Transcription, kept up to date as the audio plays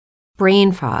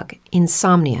brain fog,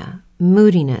 insomnia,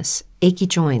 moodiness, achy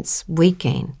joints, weight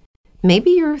gain. Maybe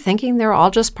you're thinking they're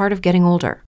all just part of getting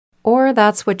older, or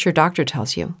that's what your doctor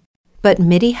tells you. But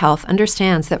MIDI Health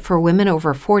understands that for women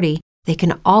over 40, they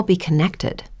can all be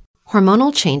connected.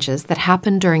 Hormonal changes that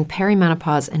happen during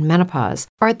perimenopause and menopause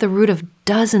are at the root of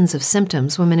dozens of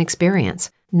symptoms women experience,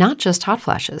 not just hot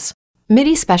flashes.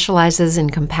 MIDI specializes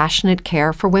in compassionate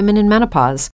care for women in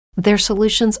menopause. Their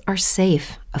solutions are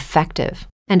safe, effective,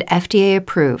 and FDA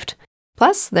approved.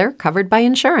 Plus, they're covered by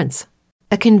insurance.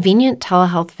 A convenient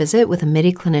telehealth visit with a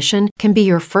MIDI clinician can be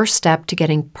your first step to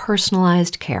getting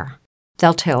personalized care.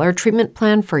 They'll tailor a treatment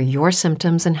plan for your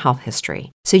symptoms and health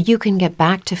history so you can get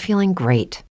back to feeling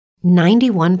great.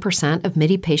 91% of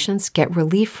MIDI patients get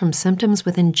relief from symptoms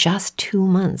within just 2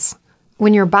 months.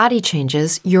 When your body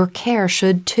changes, your care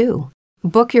should too.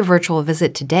 Book your virtual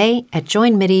visit today at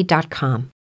joinmidi.com.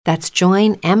 That's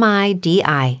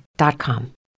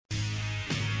joinmidi.com.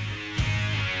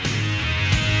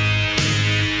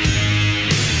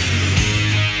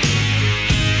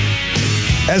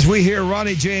 As we hear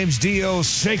Ronnie James Dio's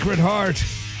Sacred Heart.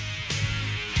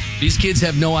 These kids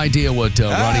have no idea what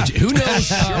Ronnie... Who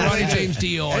knows Ronnie James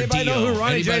Dio or Anybody Dio? know who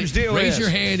Ronnie James Dio Raise is? your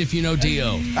hand if you know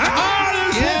Dio.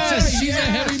 Yes, she's a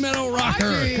heavy metal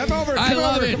rocker. Come over. I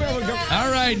love it.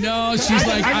 All right, no, she's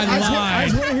like, I I just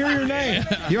lied. want to hear your name.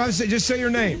 You want to say, just say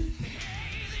your name.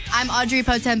 I'm Audrey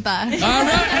Potempa. All right.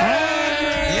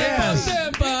 Yes.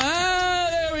 There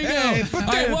we go. Hey, All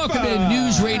right, welcome in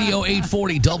News Radio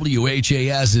 840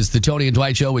 WHAS. It's the Tony and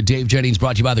Dwight Show with Dave Jennings,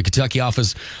 brought to you by the Kentucky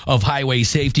Office of Highway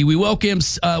Safety. We welcome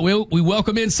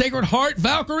in Sacred Heart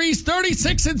Valkyries,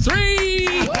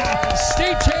 36-3,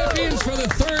 state champions for the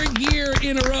third year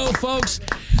in a row, folks.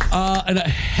 And a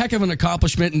heck of an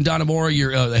accomplishment. And Donna Moore,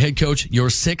 your head coach, your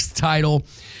 6th title.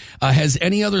 Has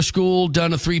any other school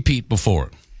done a three-peat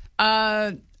before?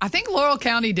 I think Laurel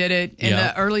County did it in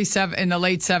the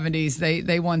late 70s.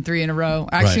 They won 3 in a row.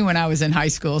 Actually, when I was in high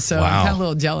school, so I'm kind of a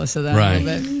little jealous of that a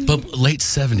little bit. But late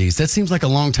 70s, that seems like a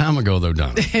long time ago, though,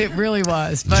 Donna. It really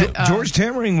was. But George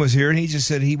Tammering was here, and he just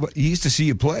said he used to see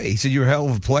you play. He said you're a hell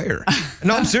of a player.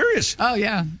 No, I'm serious. Oh,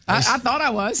 yeah. I thought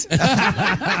I was.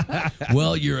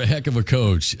 Well, you're a heck of a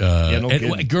coach.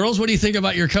 Girls, what do you think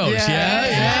about your coach?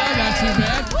 Yeah, not too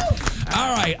bad.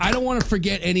 All right, I don't want to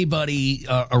forget anybody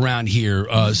around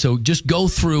here, so just go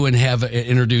through and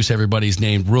introduce everybody's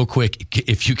name real quick,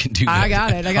 if you can do that. I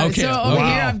got it. Okay. So over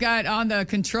here, I've got on the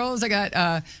controls, I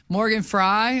got Morgan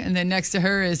Fry, and then next to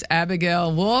her is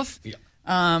Abigail Wolf. Yeah.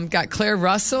 Got Claire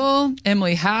Russell,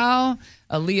 Emily Howe,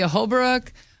 Aaliyah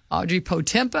Holbrook, Audrey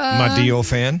Potempa. My Dio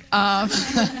fan.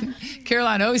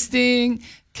 Caroline Osting,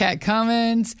 Kat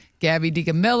Cummins, Gabby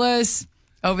DeCamillis.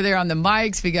 Over there on the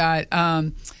mics, we got...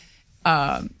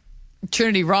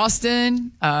 Trinity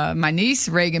Ralston, my niece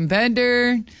Reagan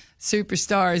Bender,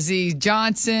 superstar Z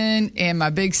Johnson, and my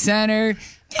big center,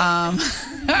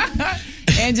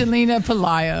 Angelina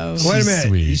Pelayo. Wait a minute.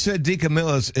 Sweet. You said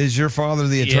DeCamillis. Is your father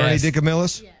the attorney, Yes.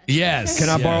 DeCamillis? Yes. Can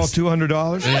I borrow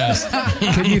 $200? Yes.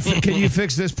 Can you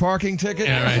fix this parking ticket?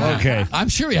 Yeah, right. Okay. I'm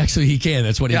sure he can.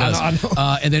 That's what he does. I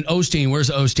know. And then Osteen.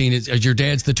 Where's Osteen? Is your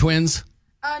dad's the twins?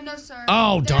 No, sir.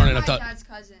 Oh, darn it. I thought. My dad's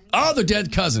cousin. Oh, they're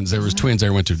dead cousins. There was twins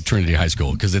there went to Trinity High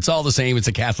School because it's all the same. It's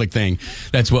a Catholic thing.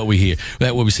 That's what we hear.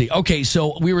 That's what we see. Okay,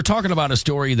 so we were talking about a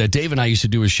story that Dave and I used to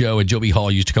do a show, and Joby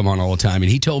Hall used to come on all the time, and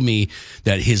he told me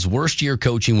that his worst year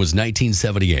coaching was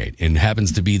 1978 and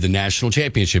happens to be the national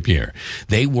championship year.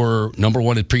 They were number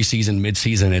one at preseason,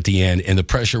 midseason at the end, and the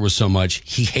pressure was so much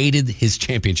he hated his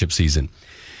championship season.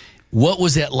 What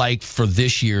was that like for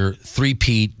this year?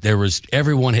 Three-peat.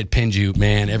 Everyone had pinned you,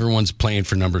 man. Everyone's playing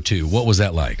for number 2. What was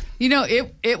that like? You know,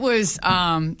 it was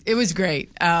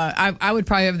great. I would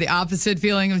probably have the opposite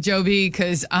feeling of Joby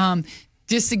because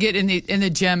just to get in the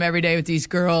gym every day with these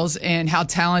girls and how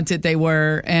talented they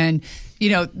were, and you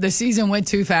know, the season went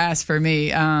too fast for me.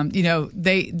 You know,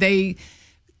 they.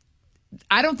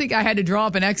 I don't think I had to draw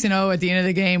up an X and O at the end of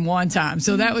the game one time.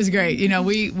 So that was great. You know,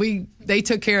 they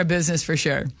took care of business for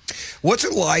sure. What's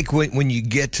it like when you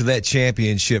get to that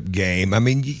championship game? I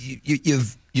mean,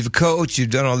 you've coached, you've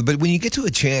done all that, but when you get to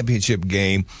a championship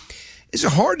game, is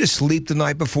it hard to sleep the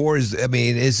night before? Is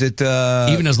it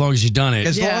even as long as you've done it?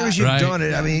 As long as you've done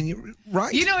it. I mean,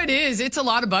 right? You know, it is. It's a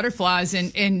lot of butterflies,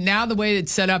 and now the way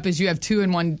it's set up is you have two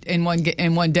in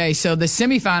one day. So the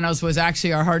semifinals was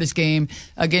actually our hardest game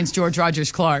against George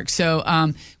Rogers Clark.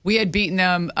 So we had beaten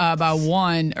them by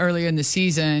 1 earlier in the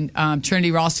season.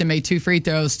 Trinity Ralston made 2 free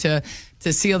throws to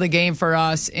seal the game for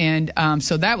us. And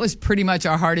so that was pretty much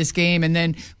our hardest game. And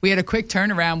then we had a quick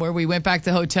turnaround where we went back to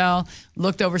the hotel,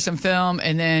 looked over some film,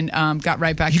 and then got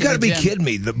right back to the gym. You got to be kidding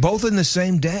me. Both in the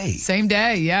same day. Same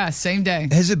day, yeah, same day.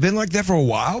 Has it been like that for a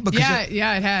while? Because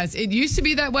yeah, it has. It used to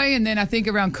be that way, and then I think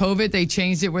around COVID they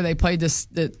changed it where they played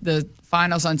the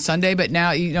finals on Sunday. But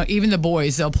now, you know, even the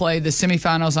boys, they'll play the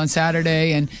semifinals on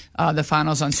Saturday and the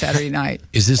finals on Saturday night.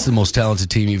 Is this the most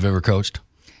talented team you've ever coached?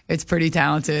 It's pretty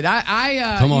talented.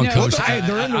 Come on, Coach.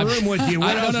 They're in the room with you.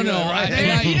 I don't know.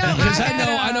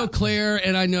 I know Claire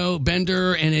and I know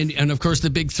Bender and of course the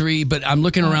big three. But I'm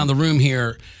looking around the room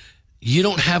here. You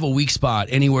don't have a weak spot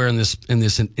anywhere in this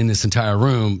entire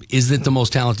room. Is it the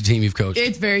most talented team you've coached?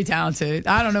 It's very talented.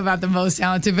 I don't know about the most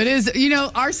talented, but it is. You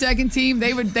know, our second team,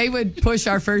 they would push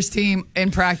our first team in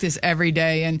practice every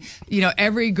day, and you know,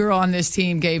 every girl on this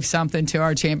team gave something to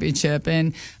our championship,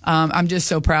 and I'm just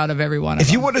so proud of every one of them.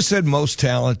 If you would have said most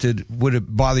talented, would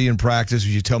it bother you in practice?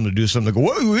 Would you tell them to do something? They go,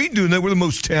 "What are we doing that? We're the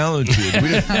most talented."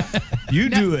 You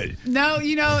do it. No,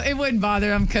 you know, it wouldn't bother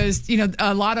them because you know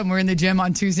a lot of them were in the gym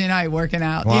on Tuesday night working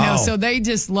out. Wow. You know, so they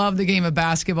just love the game of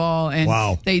basketball,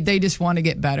 and they just want to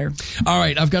get better. All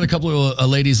right, I've got a couple of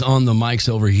ladies on the mics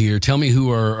over here. Tell me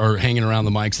who are hanging around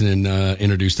the mics and then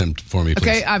introduce them for me, please.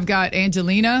 Okay, I've got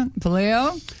Angelina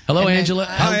Paleo. Hello, Angela.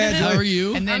 Hi, Angela. How are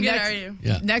you? And then How are you?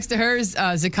 Next to her is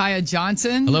Zakiya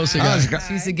Johnson. Hello, Zakiya.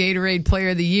 She's the Gatorade Player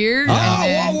of the Year.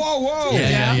 Whoa.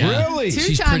 Yeah. Really? She's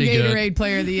Two-time pretty good. Gatorade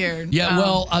Player of the Year. Yeah,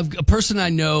 well, a person I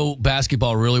know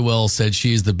basketball really well said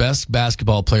she's the best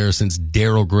basketball player since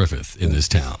Daryl Griffith in this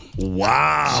town.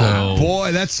 Wow. So,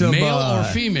 boy, that's some male or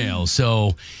female.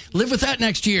 So live with that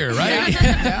next year, right?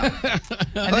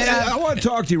 I want to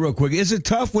talk to you real quick. Is it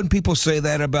tough when people say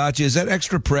that about you? Is that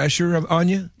extra pressure on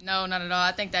you? No, not at all.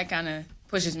 I think that kind of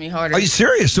pushes me harder. Are you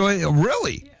serious? So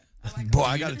really? Boy,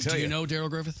 I got to tell Do you. you know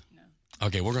Daryl Griffith? No.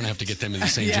 Okay, we're going to have to get them in the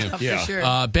same gym. For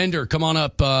sure. Bender, come on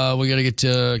up. We got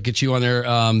to get you on there.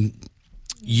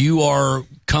 You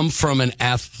come from an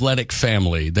athletic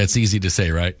family. That's easy to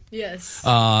say, right? Yes.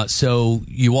 So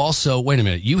you also, wait a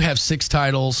minute, you have 6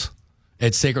 titles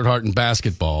at Sacred Heart in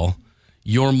basketball.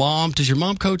 Does your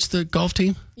mom coach the golf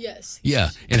team? Yes.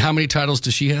 Yeah. And how many titles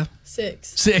does she have? 6.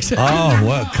 6. Oh,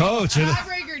 well, coach.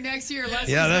 Tiebreaker next year.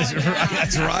 Yeah, that's right.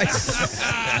 That's right.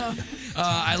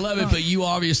 I love it, but you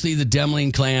obviously, the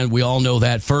Demling clan, we all know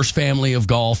that. First family of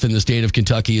golf in the state of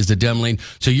Kentucky is the Demling.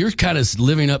 So you're kind of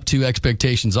living up to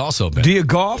expectations also, Ben. Do you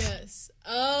golf? Yes.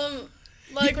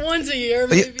 Like once a year,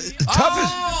 maybe.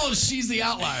 She's the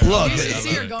outlier. Look, You should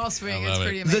see her golf swing. It's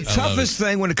pretty amazing. the toughest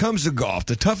thing when it comes to golf,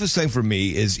 the toughest thing for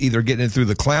me is either getting it through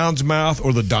the clown's mouth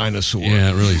or the dinosaur.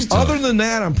 Yeah, it really is tough. Other than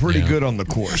that, I'm pretty good on the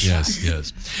course.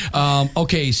 Yes.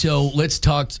 Okay, so let's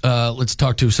talk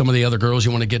to some of the other girls.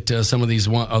 You want to get some of these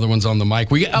other ones on the mic?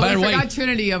 By the way, forgot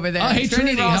Trinity over there. Oh, hey,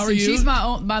 Trinity, Ralston, how are you? She's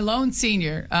my lone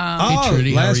senior. Hey,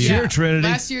 Trinity, how are last you? year, Trinity.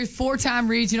 Last year, 4-time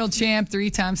regional champ,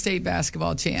 3-time state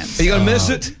basketball champ. Are you going to miss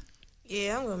it?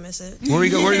 Yeah, I'm gonna miss it. Where are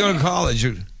you going to college?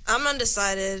 I'm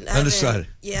undecided. Undecided.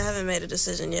 I haven't made a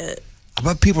decision yet. I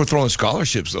bet people are throwing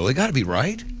scholarships, though. They got to be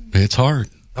right. It's hard.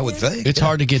 I would think. It's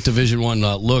hard to get Division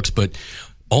I looks, but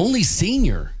only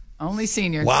senior. Only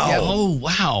senior. Wow. Yep. Oh,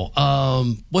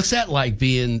 wow. What's that like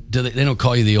being, they don't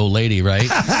call you the old lady, right?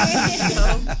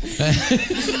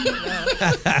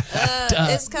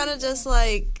 It's kind of just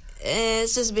like,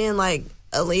 it's just being like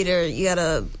a leader. You got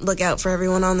to look out for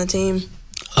everyone on the team.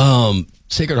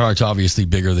 Sacred Heart's obviously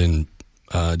bigger than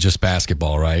just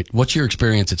basketball, right? What's your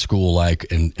experience at school like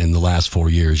in the last 4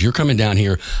 years? You're coming down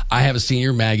here. I have a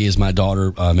senior. Maggie is my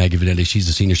daughter, Maggie Venetti. She's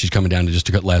a senior. She's coming down in just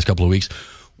the last couple of weeks.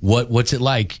 What's it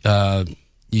like?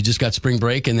 You just got spring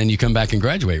break and then you come back and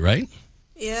graduate, right?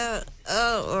 Yeah.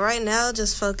 Right now,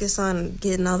 just focus on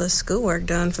getting all the schoolwork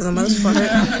done for the most part.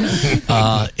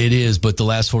 It is, but the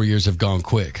last 4 years have gone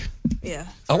quick. Yeah.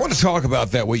 I want to talk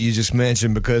about that, what you just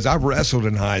mentioned, because I wrestled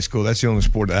in high school. That's the only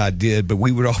sport that I did, but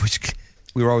we were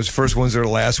always first ones or the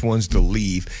last ones to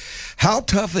leave. How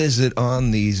tough is it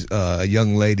on these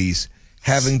young ladies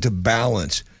having to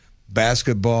balance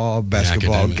basketball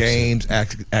Academics, games,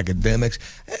 academics.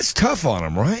 It's tough on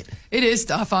them, right? It is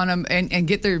tough on them and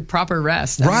get their proper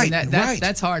rest. Right,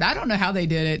 That's hard. I don't know how they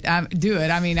did it.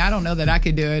 I mean, I don't know that I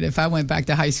could do it if I went back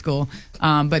to high school.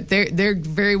 But they're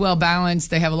very well balanced.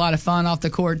 They have a lot of fun off the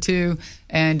court too,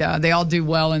 and they all do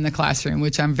well in the classroom,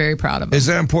 which I'm very proud of them. Is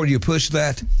that important? You push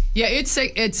that? Yeah, it's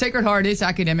Sacred Heart. It's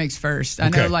academics first. I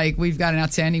know, like we've got an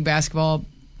outstanding basketball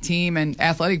team and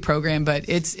athletic program, but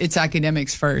it's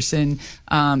academics first. And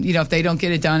if they don't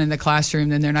get it done in the classroom,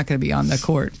 then they're not going to be on the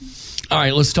court. All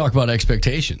right, let's talk about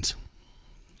expectations.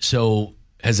 So,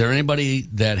 has there anybody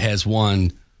that has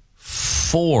won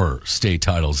 4 state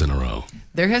titles in a row?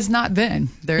 There has not been.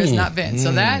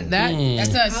 So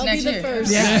that's us I'll next be the year.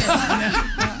 first.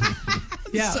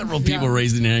 Yeah. Several people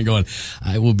raising their hand going,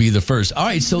 I will be the first. All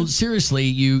right, so seriously,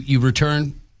 you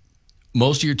return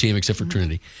most of your team except for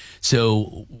Trinity.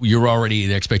 So you're already,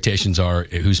 the expectations are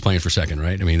who's playing for second,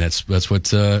 right? I mean, that's what,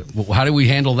 how do we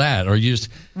handle that? Or you just...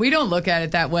 We don't look at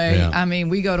it that way. Yeah. I mean,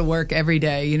 we go to work every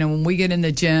day. When we get in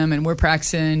the gym and we're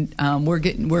practicing,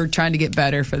 we're trying to get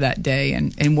better for that day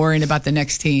and worrying about the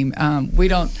next team.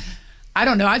 I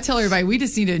don't know. I tell everybody we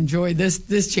just need to enjoy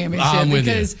this championship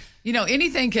because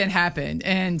anything can happen.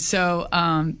 And so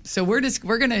we're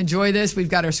going to enjoy this. We've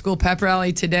got our school pep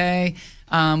rally today.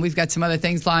 We've got some other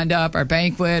things lined up, our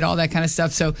banquet, all that kind of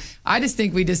stuff. So I just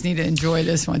think we just need to enjoy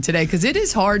this one today because it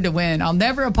is hard to win. I'll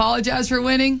never apologize for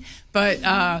winning, but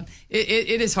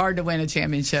it is hard to win a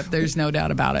championship. There's no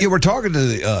doubt about it. Yeah, we're talking to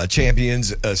the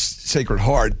champions, Sacred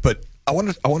Heart, but I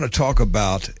want to talk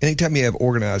about anytime you have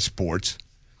organized sports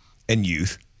and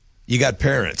youth, you got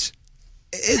parents.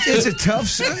 It's a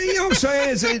tough, you know what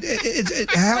I'm saying?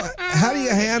 How do you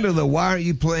handle the why aren't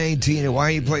you playing Tina? Why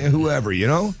aren't you playing whoever,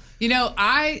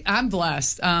 I'm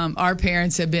blessed. Our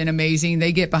parents have been amazing.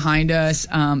 They get behind us.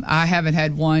 I haven't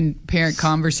had one parent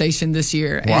conversation this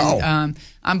year. Wow. And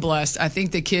I'm blessed. I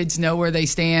think the kids know where they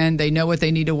stand. They know what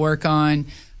they need to work on.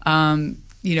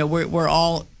 We're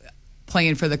all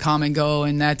playing for the common goal,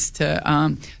 and that's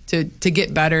to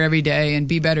get better every day and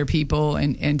be better people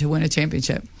and to win a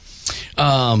championship.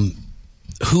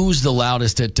 Who's the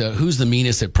loudest who's the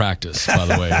meanest at practice, by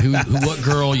the way? What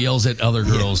girl yells at other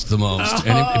girls the most?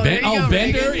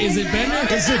 Bender? Is it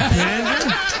Bender? Is it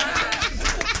Bender?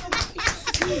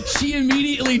 She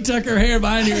immediately tucked her hair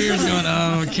behind her ears going,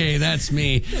 oh, okay, that's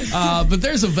me. But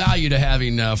there's a value to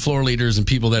having floor leaders and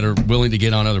people that are willing to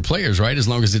get on other players, right? As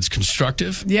long as it's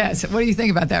constructive. Yes. What do you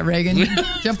think about that, Reagan?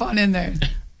 Jump on in there.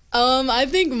 I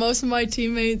think most of my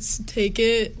teammates take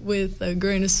it with a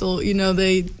grain of salt.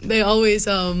 They always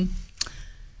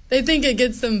they think it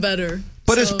gets them better.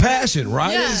 But it's passion,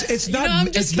 right? Yeah. It's I'm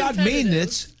not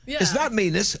meanness. Yeah. It's not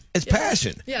meanness. It's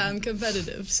passion. Yeah, I'm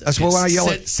competitive. So. That's why I yell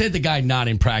at. Said the guy not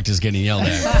in practice getting yelled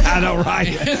at. I know,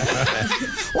 right?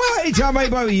 Well, anytime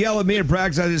anybody yell at me in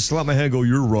practice, I just slap my head and go,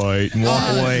 you're right, and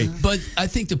walk away. But I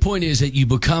think the point is that you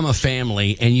become a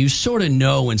family, and you sort of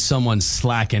know when someone's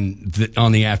slacking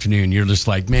on the afternoon. You're just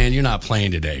like, man, you're not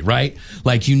playing today, right?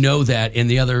 Like, you know that, and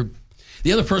the other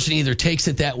person either takes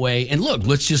it that way. And look,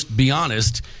 let's just be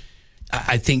honest.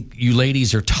 I think you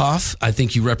ladies are tough. I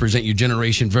think you represent your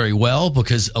generation very well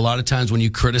because a lot of times when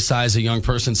you criticize a young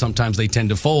person, sometimes they tend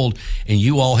to fold. And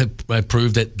you all have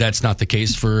proved that that's not the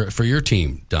case for your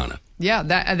team, Donna. Yeah,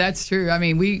 that's true. I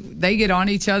mean, they get on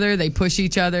each other. They push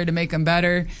each other to make them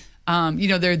better.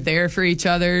 They're there for each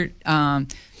other.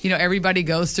 Everybody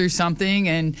goes through something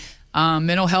and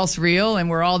mental health's real, and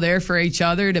we're all there for each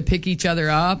other to pick each other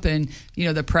up. And,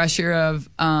 the pressure of,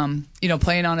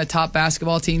 playing on a top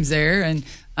basketball team's there. And,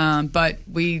 but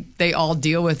they all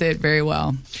deal with it very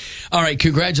well. All right.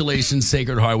 Congratulations,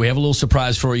 Sacred Heart. We have a little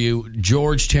surprise for you.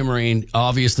 George Timmerine,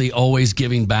 obviously always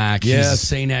giving back. Yes. He's a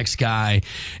St. X guy,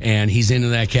 and he's into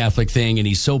that Catholic thing, and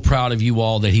he's so proud of you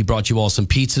all that he brought you all some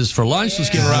pizzas for lunch. Let's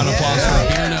give a round of applause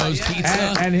for Beer Nose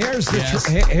Pizza. And here's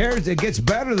here's it gets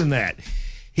better than that.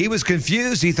 He was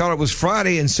confused. He thought it was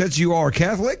Friday, and since you are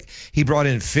Catholic, he brought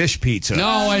in fish pizza.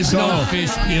 No, it's no fish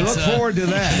pizza. You look forward to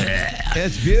that.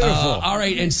 It's beautiful. All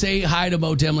right, and say hi to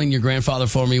Mo Demling, your grandfather,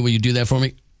 for me. Will you do that for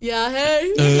me? Yeah,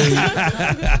 hey.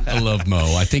 I love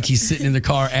Mo. I think he's sitting in the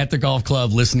car at the golf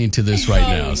club listening to this right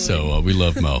now. So we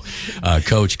love Mo.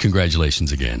 Coach,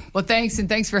 congratulations again. Well, thanks, and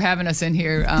thanks for having us in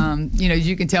here. As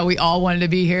you can tell, we all wanted to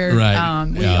be here. Right.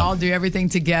 We all do everything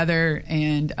together,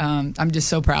 and I'm just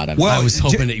so proud of it. Well, I was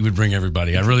hoping that you would bring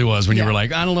everybody. I really was when you were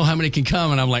like, I don't know how many can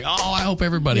come. And I'm like, I hope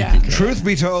everybody can come. Truth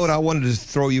be told, I wanted to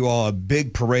throw you all a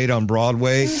big parade on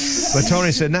Broadway, but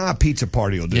Tony said, pizza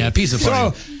party will do. Yeah, pizza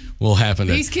party. So, will happen.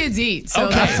 These kids eat, so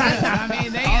Okay. that's it. I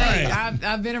mean, they right.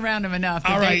 I've been around them enough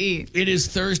that All they right. eat. It is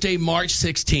Thursday, March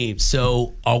 16th.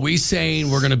 So are we saying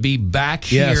we're going to be back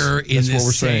Yes, here in that's what this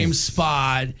we're same saying.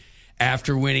 spot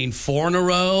after winning 4 in a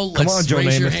row? Come Let's on, Joe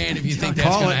raise your Namath. hand if you think that's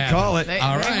Call going it, to happen. call it.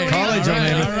 All right. Call it, Joe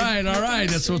Namath. All right.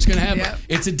 That's what's going to happen. Yep.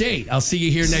 It's a date. I'll see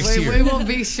you here next year. We will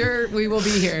be sure. We will be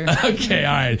here. Okay,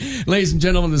 all right. Ladies and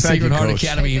gentlemen, the Thank Sacred you, Heart Coach.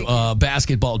 Academy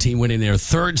basketball team winning their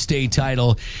 3rd state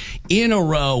title in a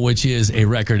row, which is a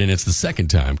record, and it's the 2nd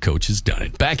time Coach has done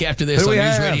it. Back after this Who on we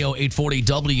News have? Radio 840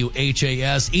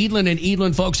 WHAS. Edlin and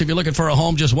Edlin, folks, if you're looking for a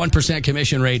home, just 1%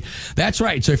 commission rate. That's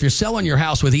right. So if you're selling your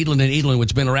house with Edlin and Edlin, which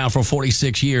has been around for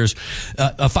 46 years,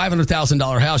 a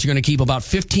 $500,000 house, you're going to keep about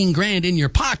 $15,000 in your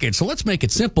pocket. So let's make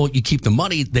it simple. You keep the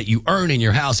money that you earn in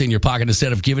your house in your pocket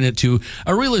instead of giving it to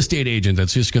a real estate agent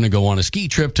that's just going to go on a ski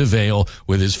trip to Vail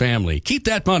with his family. Keep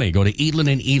that money. Go to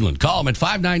Edlin and Edlin. Call them at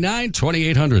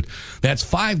 599-2800. That's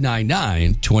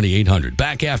 599-2800.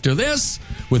 Back after this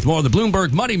with more of the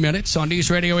Bloomberg Money Minutes on News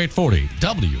Radio 840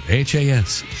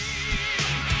 WHAS.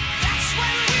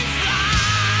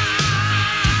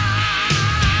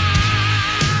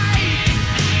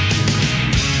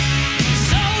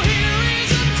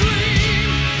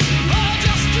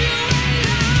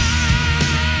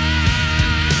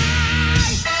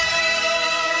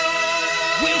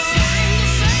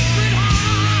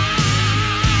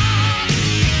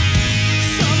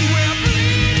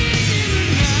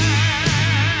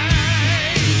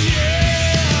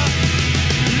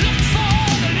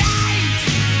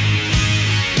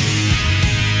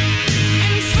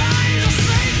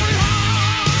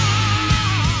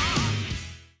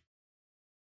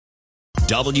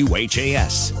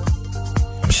 WHAS.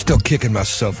 I'm still kicking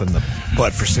myself in the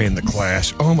butt for saying the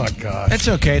Clash. Oh, my gosh. That's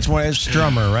okay. It's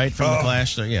drummer, right, from the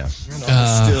Clash. So yeah.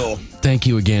 Still. Thank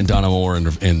you again, Donna Moore and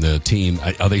the team.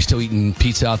 Are they still eating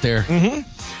pizza out there?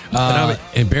 Mm-hmm.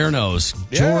 And Bear Nose.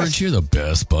 Yes. George, you're the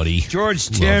best, buddy. George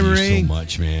Love you Terry. so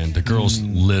much, man. The girls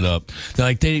lit up. They're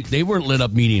like, they weren't lit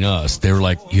up meeting us. They were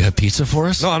like, you have pizza for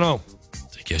us? No, no.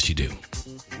 I guess you do.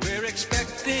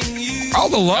 Oh,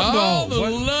 the love Oh, boat.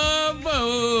 the love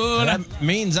boat. That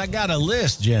means I got a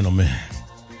list, gentlemen.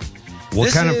 What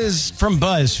This kind of? is from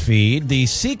BuzzFeed. The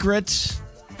secrets,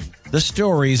 the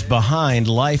stories behind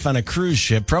life on a cruise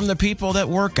ship from the people that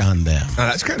work on them.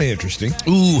 That's kind of interesting.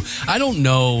 Ooh, I don't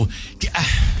know.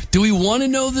 Do we want to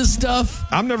know this stuff?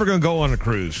 I'm never going to go on a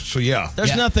cruise, so yeah. There's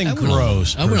Yeah, nothing I went on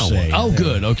gross one. I per went on se. one. Oh,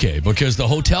 good. Okay. Because the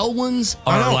hotel ones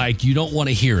I are know. like, you don't want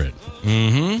to hear it.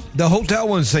 The hotel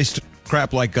ones say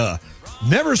crap like,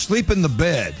 never sleep in the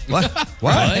bed. What?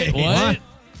 What?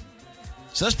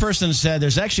 So this person said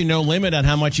there's actually no limit on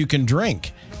how much you can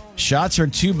drink. Shots are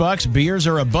 $2, beers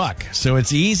are $1. So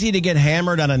it's easy to get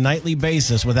hammered on a nightly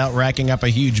basis without racking up a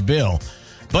huge bill.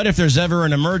 But if there's ever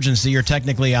an emergency, you're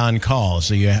technically on call,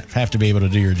 so you have to be able to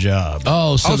do your job.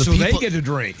 Oh, so the so people, they get to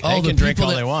drink. Oh, They the can drink people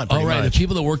all that- they want, Oh, pretty right. much. The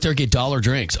people that work there get dollar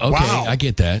drinks. Okay, Wow. I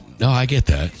get that. No, I get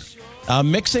that.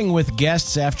 Mixing with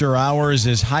guests after hours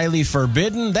is highly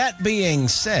forbidden. That being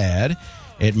said,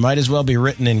 it might as well be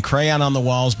written in crayon on the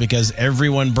walls because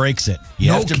everyone breaks it.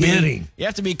 No kidding. You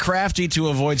have to be crafty to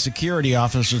avoid security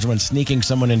officers when sneaking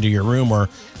someone into your room or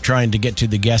trying to get to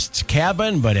the guest's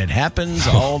cabin, but it happens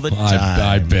all the time.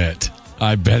 I bet.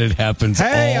 I bet it happens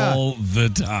Hey, all the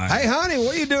time. Hey, honey,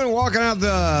 what are you doing walking out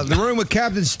the room with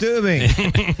Captain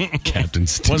Steubing? Captain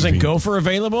Stevie. Wasn't Gopher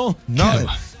available? No.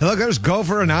 Look, there's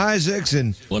Gopher and Isaacs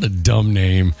and What a dumb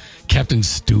name. Captain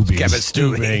Stoobies. Captain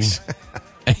Steubing.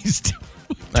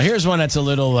 Now, here's one that's a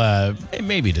little,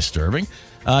 maybe disturbing.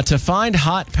 To find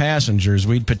hot passengers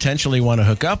we'd potentially want to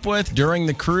hook up with during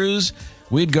the cruise,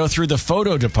 we'd go through the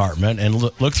photo department and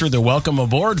look through the welcome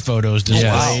aboard photos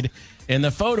displayed in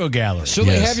the photo gallery. So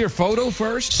they Yes. have your photo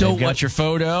first? So they've got your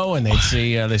photo, and they'd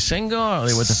see are they single? Are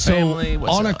they with the family?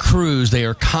 What's on a up? cruise, they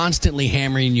are constantly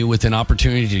hammering you with an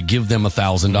opportunity to give them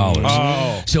 $1,000.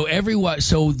 Oh.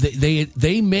 So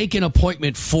they make an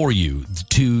appointment for you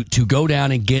to go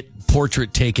down and get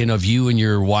portrait taken of you and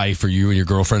your wife or you and your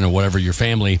girlfriend or whatever, your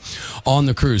family on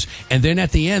the cruise. And then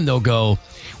at the end, they'll go,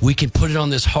 we can put it on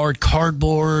this hard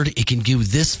cardboard. It can do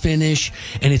this finish,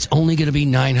 and it's only going to be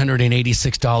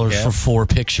 $986 for 4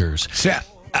 pictures.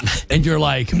 And you're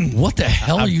like, what the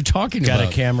hell are you talking Got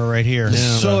about? a camera right here.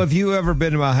 So have you ever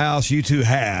been to my house? You two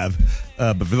have.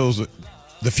 But for those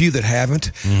that the few that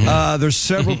haven't. There's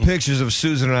several pictures of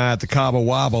Susan and I at the Cabo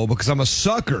Wabo because I'm a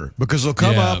sucker. Because they'll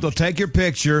come up, they'll take your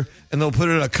picture, and they'll put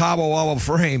it in a Cabo Wabo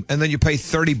frame, and then you pay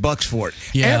 $30 for it.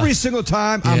 Yeah. Every single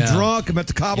time I'm drunk, I'm at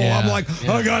the Cabo, I'm like,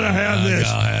 I gotta have this.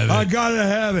 I gotta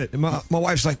have it. And my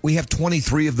wife's like, we have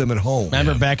 23 of them at home.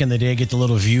 Remember back in the day, get the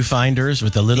little viewfinders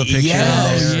with the little picture in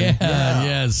there?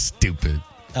 Yeah, stupid.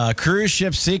 Cruise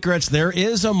ship secrets. There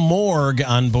is a morgue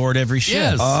on board every ship.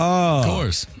 Yes, of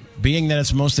course. Being that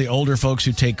it's mostly older folks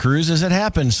who take cruises, it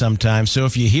happens sometimes. So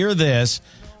if you hear this,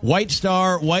 White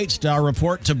Star,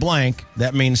 report to blank,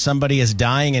 that means somebody is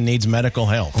dying and needs medical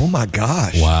help. Oh, my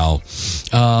gosh. Wow.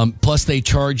 Plus, they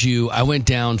charge you. I went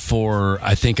down for,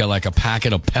 I think, like a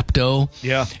packet of Pepto.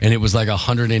 Yeah. And it was like a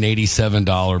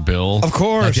 $187 bill. Of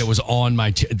course. Like it was on my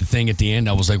the thing at the end.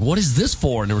 I was like, what is this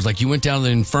for? And it was like, you went down to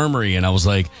the infirmary, and I was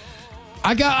like,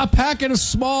 I got a packet of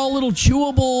small little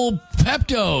chewable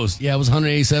Peptos. Yeah, it was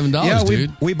 $187,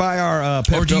 dude. We buy our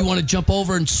Pepto. Or do you want to jump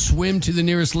over and swim to the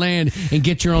nearest land and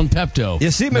get your own Pepto? You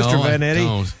see, Mr. No, Van I Eddie,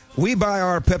 don't. we buy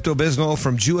our Pepto-Bismol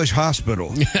from Jewish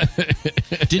Hospital.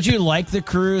 Did you like the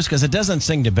cruise? Because it doesn't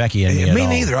sing to Becky and me at Me all.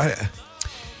 neither.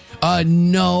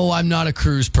 No, I'm not a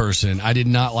cruise person. I did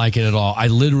not like it at all. I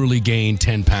literally gained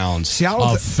 10 pounds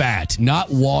of fat, not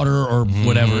water or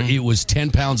whatever. It was 10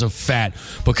 pounds of fat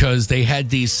because they had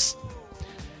these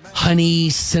honey,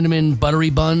 cinnamon,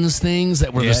 buttery buns things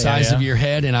that were the size of your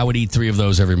head, and I would eat 3 of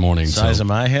those every morning. Size of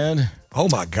my head? Oh,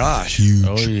 my gosh. Huge.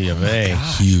 Oh,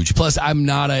 yeah, Huge. Plus, I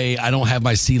don't have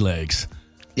my sea legs.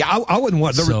 Yeah, I wouldn't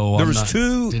want. There was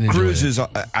didn't 2 enjoy cruises.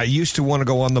 I used to want to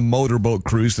go on the motorboat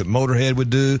cruise that Motorhead would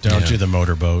do. Don't do the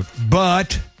motorboat.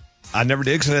 But I never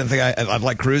did because I didn't think I'd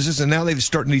like cruises. And now they've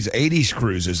started these 80s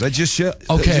cruises. They just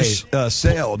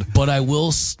sailed. But I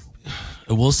will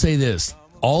say this.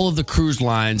 All of the cruise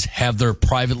lines have their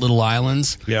private little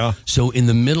islands. Yeah. So in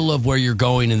the middle of where you're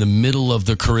going, in the middle of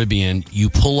the Caribbean, you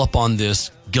pull up on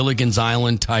this Gilligan's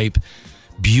Island type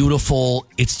beautiful.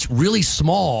 It's really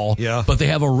small, but they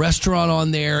have a restaurant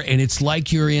on there, and it's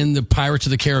like you're in the Pirates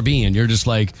of the Caribbean. You're just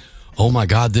like, oh my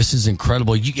God, this is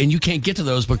incredible. And you can't get to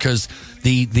those because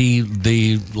the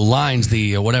lines,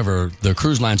 the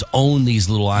cruise lines own these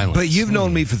little islands. But you've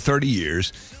known me for 30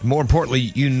 years. More importantly,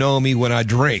 you know me when I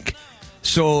drink.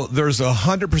 So there's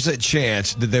 100%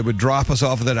 chance that they would drop us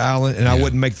off of that island, and I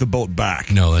wouldn't make the boat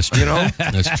back. No, that's true. You know,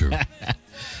 that's true.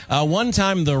 One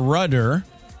time, the rudder,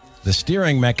 the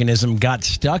steering mechanism, got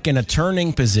stuck in a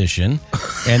turning position,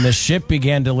 and the ship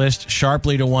began to list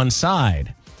sharply to one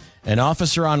side. An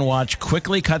officer on watch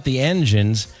quickly cut the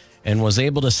engines and was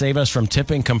able to save us from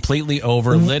tipping completely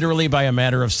over, literally by a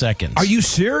matter of seconds. Are you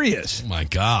serious? Oh my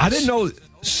gosh. I didn't know.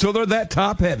 So they're that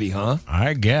top heavy, huh?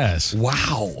 I guess.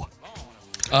 Wow.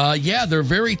 Yeah, they're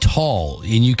very tall,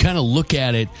 and you kind of look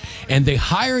at it, and the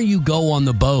higher you go on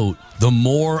the boat, the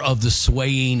more of the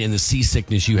swaying and the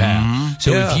seasickness you have.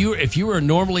 So if you are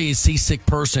normally a seasick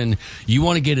person, you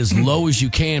want to get as low as you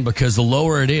can because the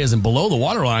lower it is, and below the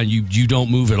waterline, you don't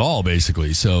move at all,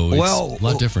 basically. So it's a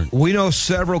lot different. We know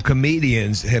several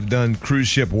comedians have done cruise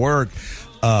ship work.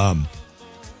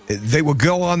 They would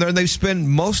go on there, and they spend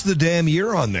most of the damn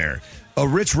year on there.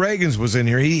 Rich Reagan's was in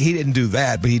here. He didn't do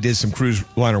that, but he did some cruise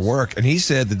liner work, and he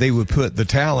said that they would put the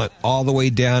talent all the way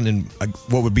down in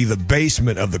what would be the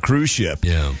basement of the cruise ship.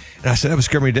 Yeah. And I said, that would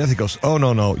scare me to death. He goes, oh,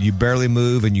 no, you barely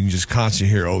move, and you can just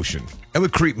constantly hear ocean. That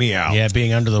would creep me out. Yeah,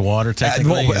 being under the water,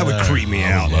 technically. That would creep me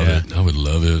out. I would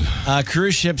love it.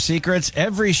 Cruise ship secrets.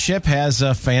 Every ship has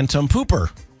a phantom pooper.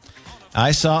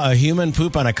 I saw a human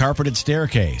poop on a carpeted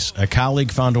staircase. A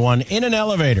colleague found one in an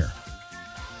elevator.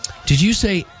 Did you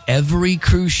say every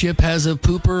cruise ship has a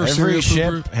pooper? Every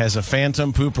ship has a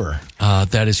phantom pooper.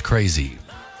 That is crazy.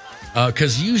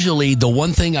 Because usually the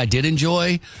one thing I did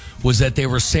enjoy was that they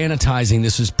were sanitizing.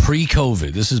 This is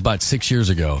pre-COVID. This is about 6 years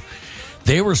ago.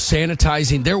 They were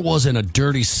sanitizing. There wasn't a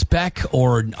dirty speck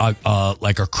or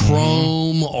like a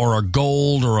chrome or a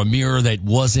gold or a mirror that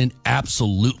wasn't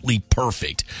absolutely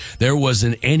perfect. There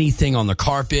wasn't anything on the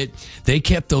carpet. They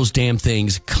kept those damn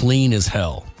things clean as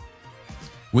hell.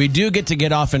 We do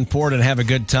get off in port and have a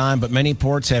good time, but many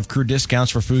ports have crew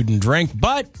discounts for food and drink.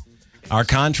 But our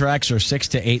contracts are 6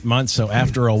 to 8 months, so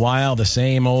after a while, the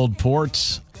same old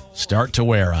ports start to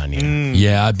wear on you.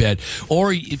 Yeah, I bet.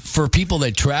 Or for people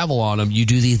that travel on them, you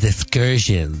do these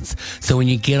excursions. So when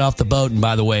you get off the boat, and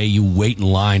by the way, you wait in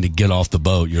line to get off the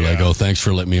boat. You're like, oh, thanks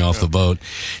for letting me off the boat.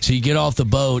 So you get off the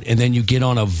boat, and then you get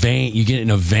on a van. You get in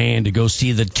a van to go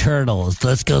see the turtles.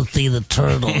 Let's go see the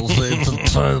turtles. It's the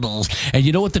turtles. And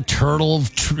you know what the turtle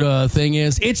thing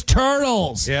is? It's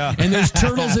turtles. Yeah. And there's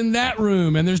turtles in that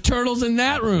room, and there's turtles in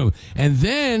that room. And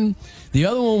then The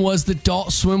other one was the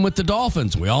swim with the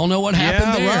dolphins. We all know what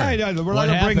happened there. Right. We're not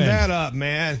going to bring that up,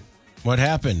 man. What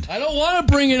happened? I don't want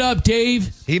to bring it up,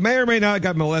 Dave. He may or may not have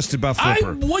got molested by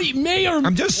Flipper.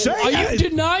 I'm just saying. Are you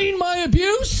denying my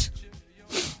abuse?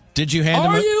 Did you hand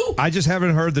him? Are you? I just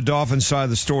haven't heard the dolphin side of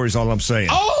the story. Is all I'm saying.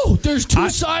 Oh, there's two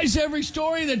sides to every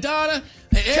story. The Donna.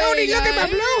 Cody, look at my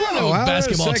blue hole. The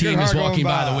basketball team is walking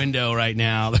by the window right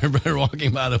now. They're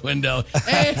walking by the window.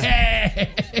 Hey.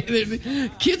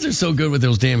 Kids are so good with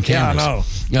those damn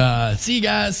cameras. Yeah, I know. See you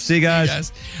guys. See you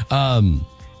guys.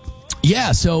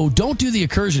 Yeah, so don't do the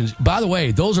incursions. By the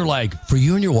way, those are like, for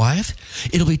you and your wife,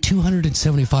 it'll be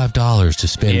 $275 to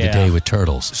spend the day with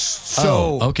turtles.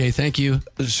 So, okay, thank you.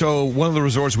 So one of the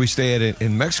resorts we stay at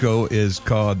in Mexico is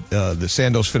called the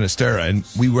Sandos Finisterre, and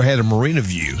we had a marina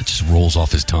view. It just rolls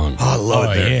off his tongue. I love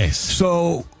it there. Yes.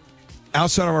 So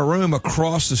outside of our room,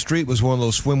 across the street was one of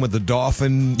those swim with the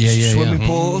dolphin swimming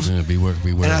pools. Yeah, beware.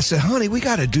 And I said, honey, we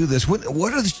got to do this.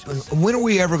 When are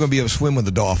we ever going to be able to swim with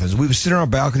the dolphins? We would sit on our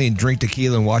balcony and drink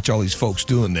tequila and watch all these folks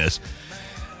doing this.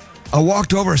 I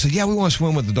walked over and said, yeah, we want to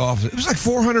swim with the dolphins. It was like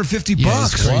 $450.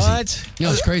 What?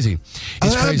 Yeah, it's crazy.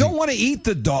 I don't want to eat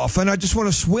the dolphin. I just want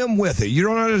to swim with it. You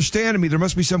don't understand me. There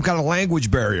must be some kind of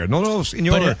language barrier. No,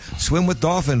 senor. Swim with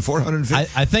dolphin,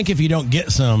 $450. I think if you don't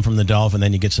get some from the dolphin,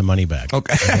 then you get some money back.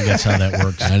 Okay. I think that's how that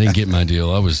works. I didn't get my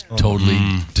deal. I was totally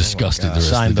disgusted the rest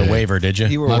Signed of the the day. waiver, did you?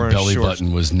 You were My wearing belly shorts.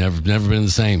 button was never been the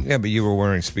same. Yeah, but you were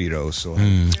wearing Speedos. So.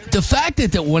 The fact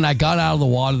that when I got out of the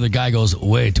water, the guy goes,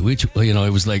 wait, which,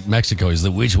 it was like Mexico. He's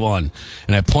like, which one?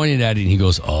 And I pointed at it, and he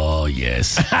goes, oh,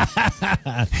 yes.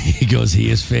 He goes,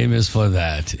 he is famous for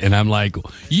that. And I'm like,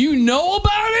 you know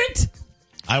about it?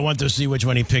 I want to see which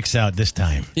one he picks out this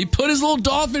time. He put his little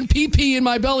dolphin pee-pee in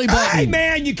my belly button. Hey,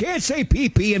 man, you can't say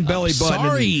pee-pee and belly button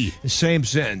sorry. in the same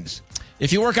sentence.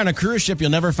 If you work on a cruise ship,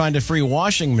 you'll never find a free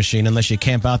washing machine unless you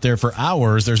camp out there for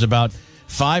hours. There's about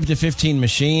 5 to 15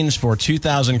 machines for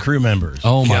 2,000 crew members.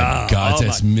 Oh, my God.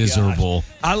 That's miserable. Gosh.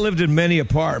 I lived in many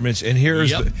apartments, and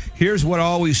here's what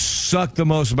always sucked the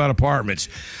most about apartments.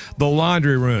 The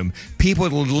laundry room. People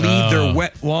would leave their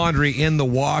wet laundry in the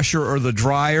washer or the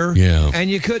dryer. Yeah. And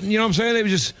you couldn't, you know what I'm saying? They would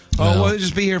just, we'll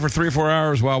just be here for 3 or 4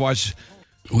 hours while I watch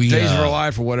Days of Our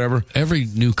Life or whatever. Every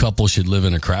new couple should live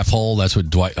in a crap hole. That's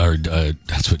what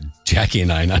that's what Jackie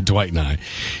and I, not Dwight and I.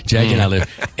 Jackie and I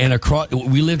live. And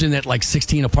we lived in that like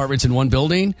 16 apartments in one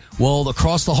building. Well,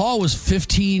 across the hall was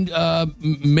 15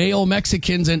 male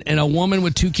Mexicans and a woman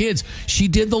with 2 kids. She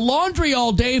did the laundry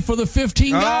all day for the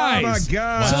 15 guys. Oh, my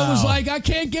God. So it was like, I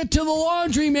can't get to the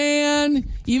laundry,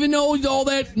 man. Even though all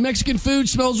that Mexican food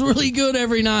smells really good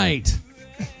every night.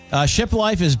 Ship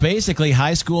life is basically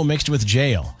high school mixed with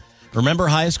jail. Remember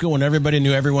high school when everybody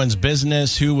knew everyone's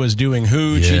business, who was doing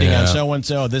who, cheating on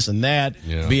so-and-so, this and that,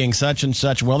 being such and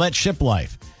such? Well, that's ship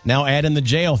life. Now add in the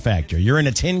jail factor. You're in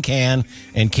a tin can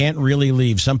and can't really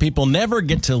leave. Some people never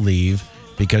get to leave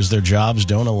because their jobs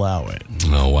don't allow it.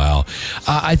 Oh, wow.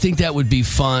 I think that would be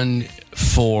fun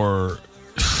for...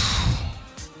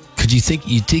 you think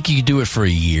you could do it for a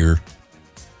year?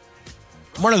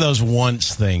 One of those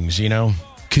once things, you know?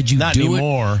 Could you Not do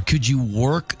anymore. it? Could you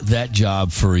work that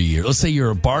job for a year? Let's say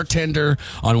you're a bartender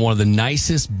on one of the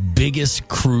nicest, biggest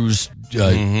cruise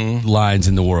lines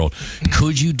in the world.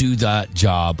 Could you do that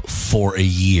job for a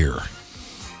year?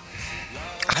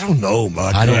 I don't know,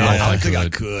 Mud. I don't know if I I think I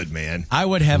could. could, man. I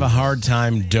would have a hard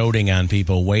time doting on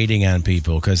people, waiting on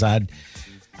people, because I'd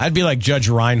be like Judge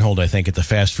Reinhold, I think, at the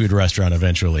fast food restaurant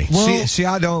eventually. Well, see,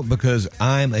 I don't because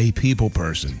I'm a people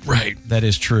person. Right. That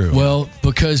is true. Well,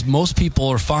 because most people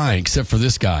are fine, except for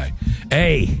this guy.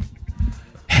 Hey!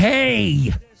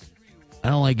 I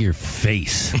don't like your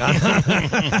face.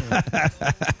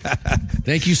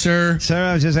 Thank you, sir. Sir,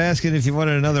 I was just asking if you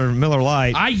wanted another Miller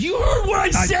Lite. You heard what I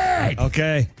said!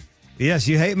 Okay. Yes,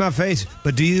 you hate my face,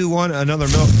 but do you want another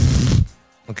Miller?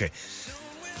 Okay.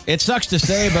 It sucks to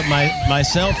say, but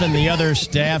myself and the other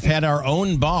staff had our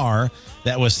own bar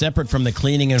that was separate from the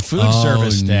cleaning and food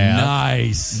service staff.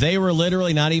 Nice. They were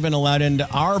literally not even allowed into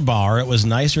our bar. It was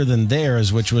nicer than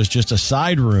theirs, which was just a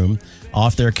side room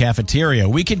off their cafeteria.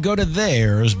 We could go to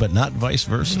theirs, but not vice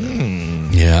versa.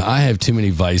 Yeah, I have too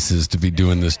many vices to be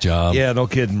doing this job. Yeah, no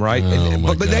kidding, right?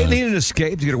 Oh, but they need an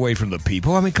escape to get away from the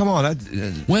people. I mean, come on.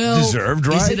 Deserved,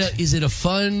 right? Is it a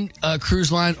fun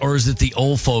cruise line, or is it the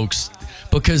old folks?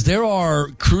 Because there are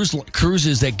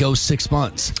cruises that go 6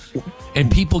 months. And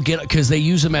people get, because they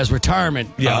use them as retirement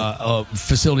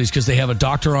facilities because they have a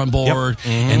doctor on board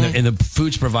and the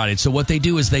food's provided. So what they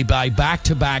do is they buy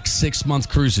back-to-back 6-month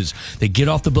cruises. They get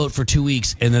off the boat for 2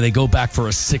 weeks, and then they go back for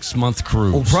a 6-month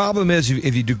cruise. Well, problem is,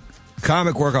 if you do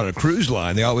comic work on a cruise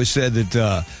line, they always said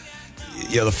that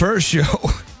the first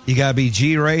show, you got to be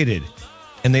G-rated.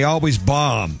 And they always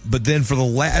bomb. But then for the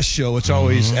last show, it's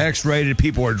always X-rated.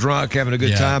 People are drunk, having a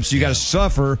good time. So you got to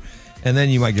suffer, and then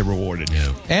you might get rewarded.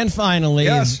 Yeah. And finally,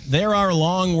 there are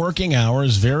long working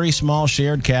hours, very small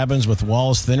shared cabins with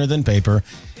walls thinner than paper,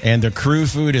 and the crew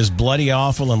food is bloody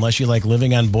awful unless you like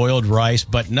living on boiled rice.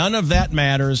 But none of that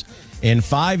matters. In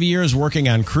 5 years working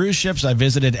on cruise ships, I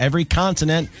visited every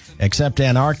continent except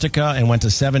Antarctica and went to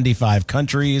 75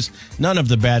 countries. None of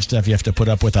the bad stuff you have to put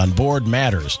up with on board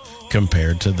matters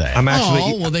compared to that.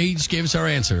 They just gave us our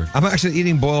answer. I'm actually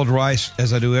eating boiled rice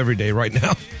as I do every day right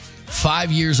now.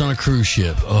 5 years on a cruise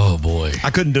ship. Oh, boy.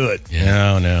 I couldn't do it.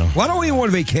 Yeah. No. Why don't we want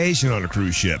a vacation on a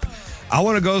cruise ship? I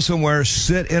want to go somewhere,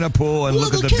 sit in a pool, and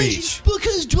look at the beach.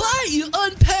 Because, Dwight, you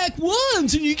unpack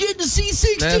once and you get to see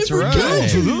six different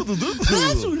countries.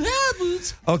 That's what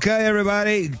happens. Okay,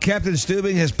 everybody. Captain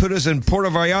Stubing has put us in Puerto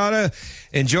Vallarta.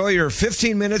 Enjoy your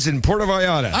 15 minutes in Puerto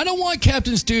Vallarta. I don't want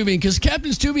Captain Stubing because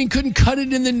Captain Stubing couldn't cut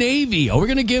it in the Navy. Are we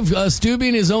going to give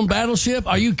Stubing his own battleship?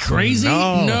 Are you crazy?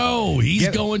 No. He's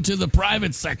going to the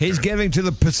private sector. He's giving to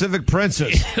the Pacific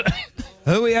Princess.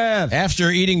 Who we have?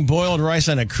 After eating boiled rice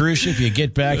on a cruise ship, you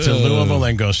get back to Louisville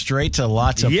and go straight to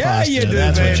Lots of Pasta. You do,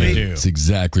 That's baby. what you do. That's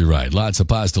exactly right. Lots of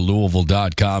pasta,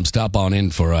 Louisville.com. Stop on in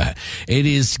for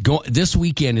this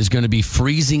weekend is going to be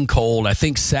freezing cold. I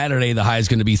think Saturday the high is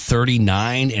going to be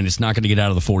 39 and it's not going to get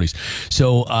out of the 40s.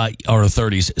 So, or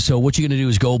 30s. So what you're going to do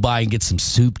is go by and get some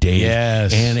soup, Dave.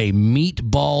 Yes. And a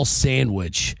meatball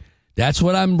sandwich. That's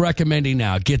what I'm recommending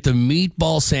now. Get the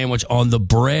meatball sandwich on the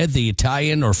bread, the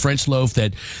Italian or French loaf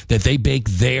that they bake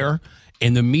there,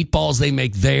 and the meatballs they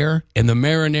make there, and the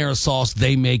marinara sauce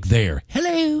they make there.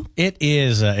 Hello. It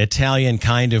is Italian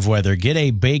kind of weather. Get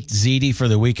a baked ziti for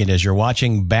the weekend as you're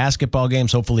watching basketball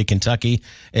games. Hopefully Kentucky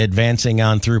advancing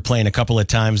on through, playing a couple of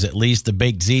times at least. The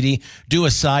baked ziti. Do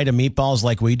a side of meatballs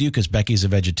like we do because Becky's a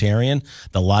vegetarian.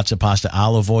 The Lots of Pasta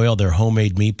olive oil, their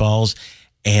homemade meatballs,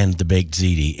 and the baked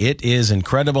ziti. It is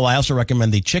incredible. I also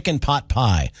recommend the chicken pot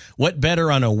pie. What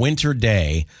better on a winter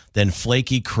day than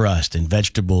flaky crust and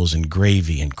vegetables and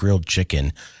gravy and grilled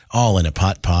chicken all in a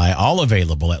pot pie, all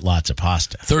available at Lots of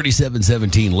Pasta.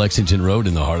 3717 Lexington Road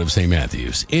in the heart of St.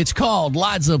 Matthews. It's called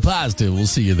Lots of Pasta. We'll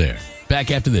see you there. Back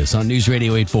after this on News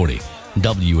Radio 840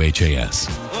 WHAS.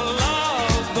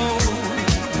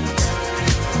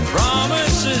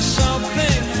 Promise is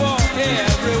something for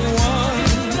everyone.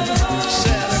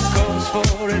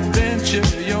 For adventure,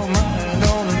 your mind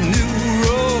on a new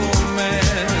romance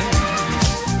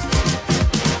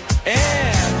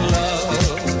and love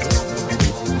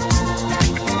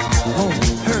won't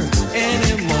hurt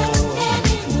anymore.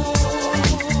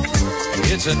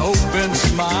 It's an open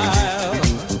smile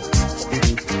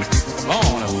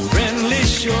on a friendly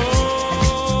shore.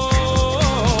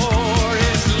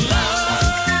 It's love.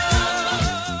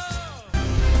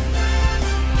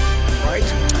 Right?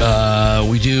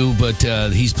 We do, but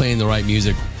he's playing the right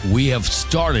music. We have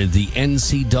started the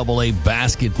NCAA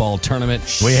basketball tournament.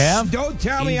 We have? Don't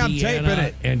tell me I'm taping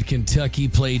it. And Kentucky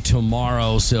play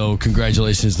tomorrow, so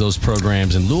congratulations to those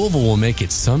programs. And Louisville will make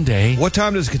it someday. What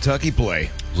time does Kentucky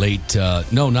play? Late,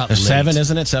 no, not late. 7,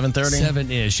 isn't it? 7:30?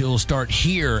 7-ish. It'll start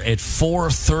here at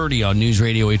 4:30 on News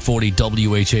Radio 840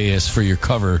 WHAS for your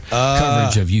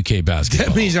coverage of UK basketball.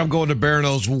 That means I'm going to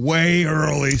Barano's way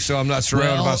early, so I'm not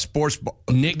surrounded by sports.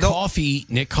 Nick Coffey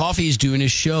is doing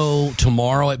his show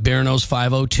tomorrow at Barano's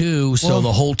 502. So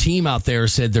the whole team out there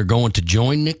said they're going to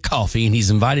join Nick Coffey, and he's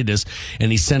invited us,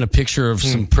 and he sent a picture of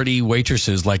some pretty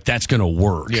waitresses. Like, that's going to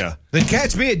work. Yeah. Then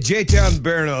catch me at J-Town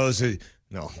Barano's.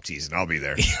 No, geez, I'll be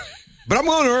there. But I'm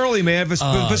going early, man.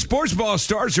 But sports ball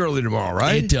starts early tomorrow,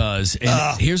 right? It does.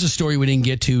 And here's a story we didn't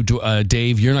get to,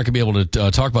 Dave. You're not going to be able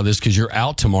to talk about this because you're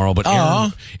out tomorrow. But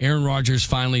Aaron Rodgers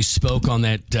finally spoke on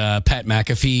that Pat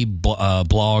McAfee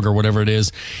blog or whatever it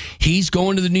is. He's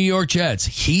going to the New York Jets.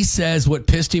 He says what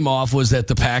pissed him off was that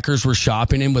the Packers were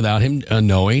shopping him without him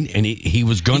knowing, and he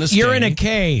was going to stay. You're in a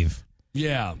cave.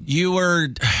 Yeah. You were...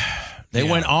 They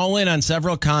went all in on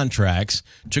several contracts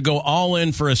to go all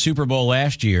in for a Super Bowl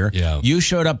last year. Yeah. You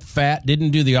showed up fat,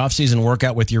 didn't do the offseason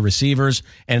workout with your receivers,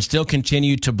 and still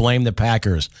continued to blame the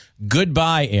Packers.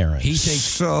 Goodbye, Aaron. He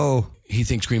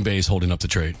thinks Green Bay is holding up the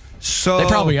trade. So they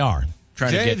probably are.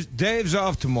 Dave's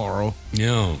off tomorrow.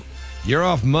 Yeah. You're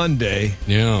off Monday.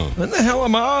 Yeah. When the hell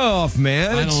am I off,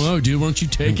 man? I don't know, dude. Why don't you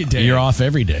take it, Dave? You're off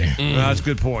every day. That's a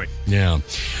good point. Yeah.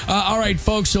 All right,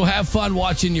 folks. So have fun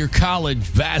watching your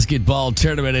college basketball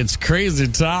tournament. It's crazy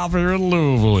time here in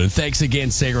Louisville. And thanks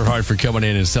again, Sacred Heart, for coming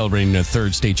in and celebrating the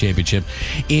third state championship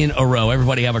in a row.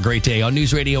 Everybody have a great day on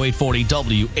News Radio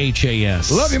 840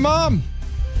 WHAS. Love you, Mom.